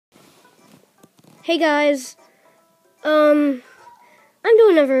Hey guys, I'm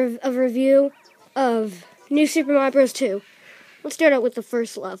doing a review of New Super Mario Bros. 2. Let's start out with the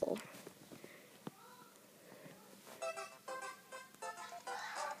first level.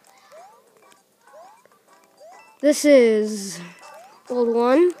 This is World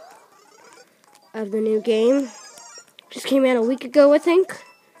 1 of the new game. Just came out a week ago, I think.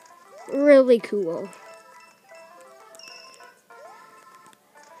 Really cool.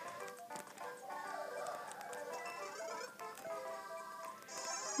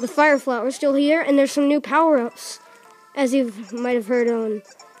 The fire flower's still here, and there's some new power-ups, as you might have heard on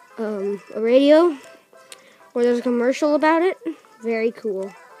a radio, or there's a commercial about it. Very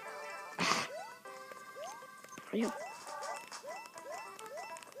cool. Yeah.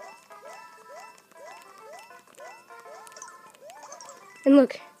 And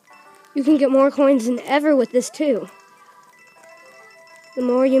look, you can get more coins than ever with this too. The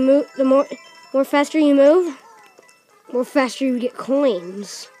more you move, the more faster you move, more faster you get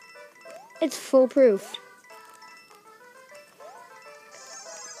coins. It's foolproof.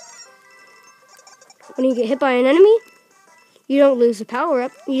 When you get hit by an enemy, you don't lose the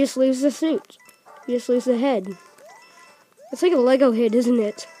power-up, you just lose the suit. You just lose the head. It's like a Lego head, isn't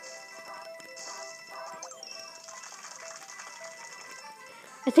it?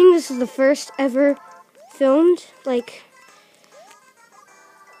 I think this is the first ever filmed, like,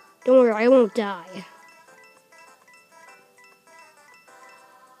 don't worry, I won't die.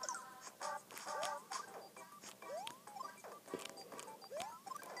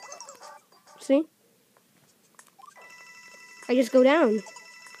 See? I just go down.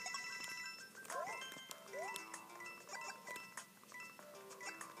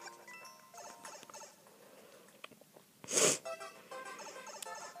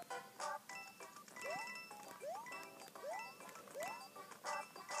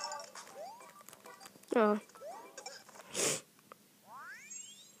 Oh.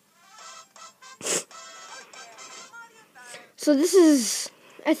 So this is,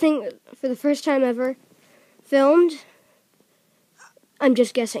 I think, for the first time ever filmed. I'm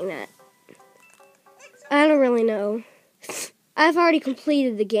just guessing that. I don't really know. I've already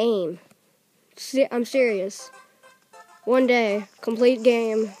completed the game. I'm serious. One day, complete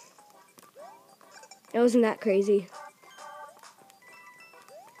game. It wasn't that crazy.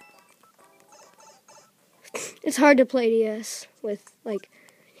 It's hard to play DS with, like,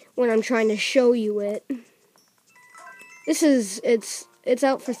 when I'm trying to show you it. It's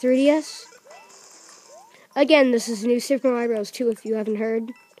out for 3DS. Again, this is New Super Mario Bros. 2 if you haven't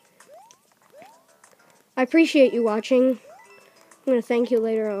heard. I appreciate you watching. I'm going to thank you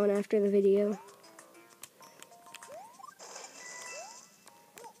later on after the video.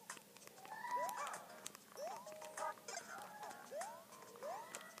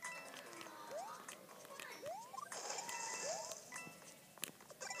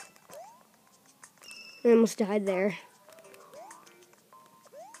 I almost died there.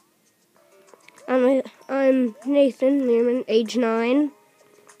 I'm Nathan Newman, age 9.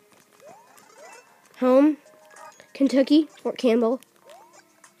 Home, Kentucky, Fort Campbell.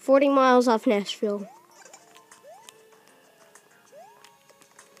 40 miles off Nashville.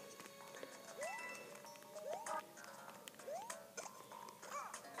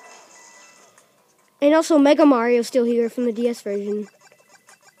 And also Mega Mario's still here from the DS version.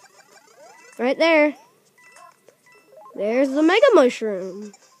 Right there. There's the Mega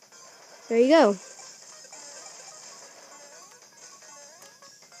Mushroom. There you go.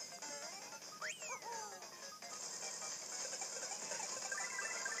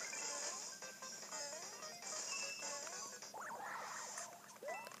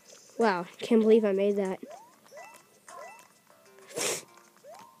 Wow, can't believe I made that.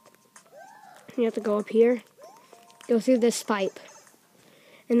 You have to go up here, go through this pipe,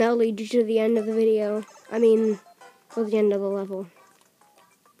 and that'll lead you to the end of the video. Or the end of the level.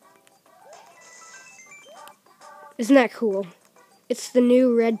 Isn't that cool? It's the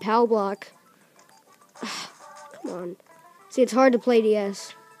new red PAL block. Come on. See, it's hard to play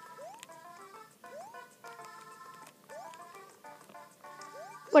DS.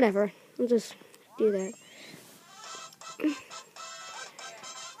 Whatever. I'll just do that.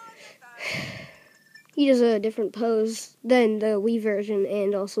 He does a different pose than the Wii version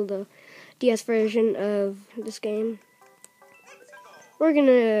and also the DS version of this game. We're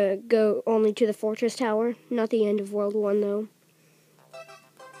gonna go only to the Fortress Tower, not the end of World 1 though.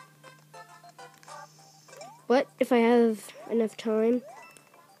 But if I have enough time,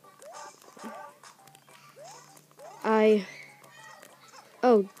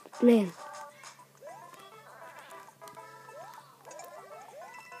 oh man.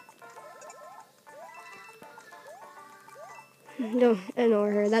 Don't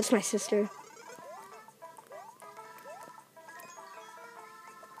ignore her. That's my sister.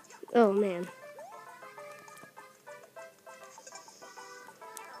 Oh, man.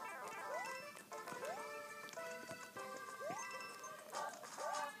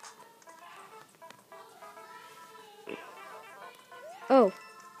 Oh.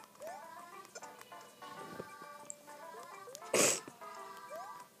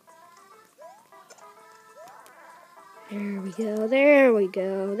 There we go, there we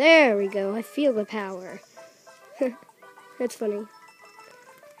go, there we go. I feel the power. That's funny.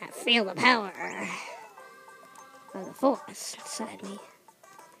 I feel the power of the force inside me.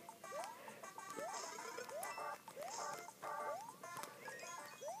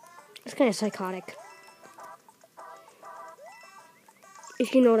 It's kind of psychotic,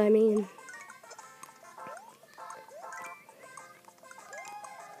 if you know what I mean.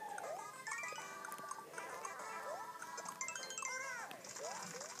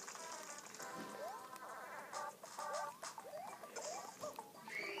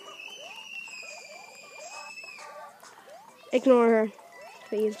 Ignore her,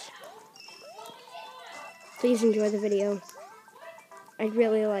 please. Please enjoy the video. I'd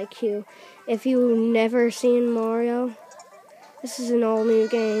really like you. If you've never seen Mario, this is an all-new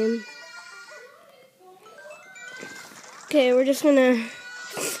game. Okay, we're just gonna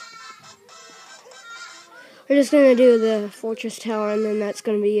do the fortress tower, and then that's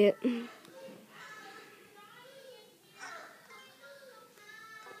gonna be it.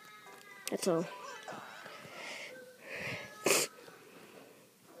 That's all.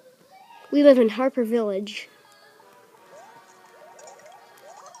 We live in Harper Village.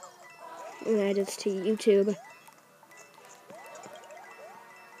 And I add this to YouTube.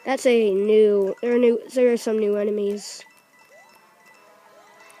 That's a new. There are some new enemies,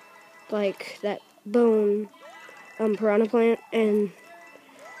 like that bone piranha plant and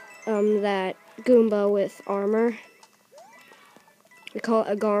that Goomba with armor. We call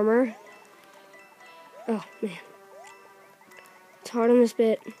it a Garmer. Oh man, it's hard on this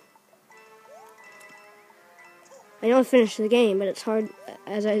bit. I know I finished the game, but it's hard,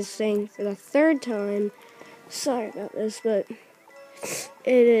 as I was saying for the third time. Sorry about this, but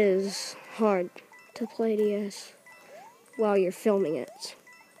it is hard to play DS while you're filming it.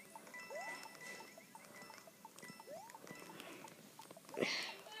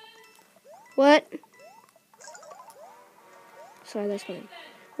 What? Sorry, that's fine.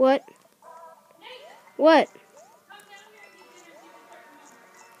 What? What?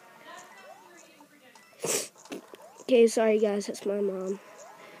 Okay, sorry guys, that's my mom.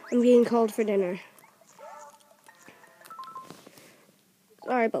 I'm getting called for dinner.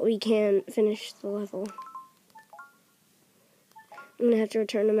 Sorry, but we can't finish the level. I'm gonna have to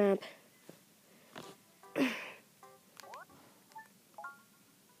return the map.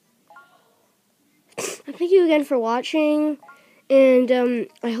 Thank you again for watching, and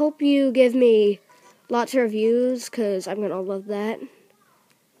I hope you give me lots of reviews, because I'm gonna love that.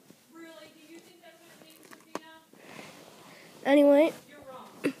 Anyway,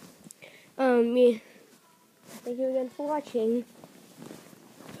 thank you again for watching.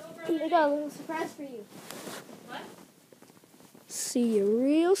 Here we go, a little surprise for you. What? See you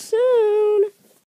real soon.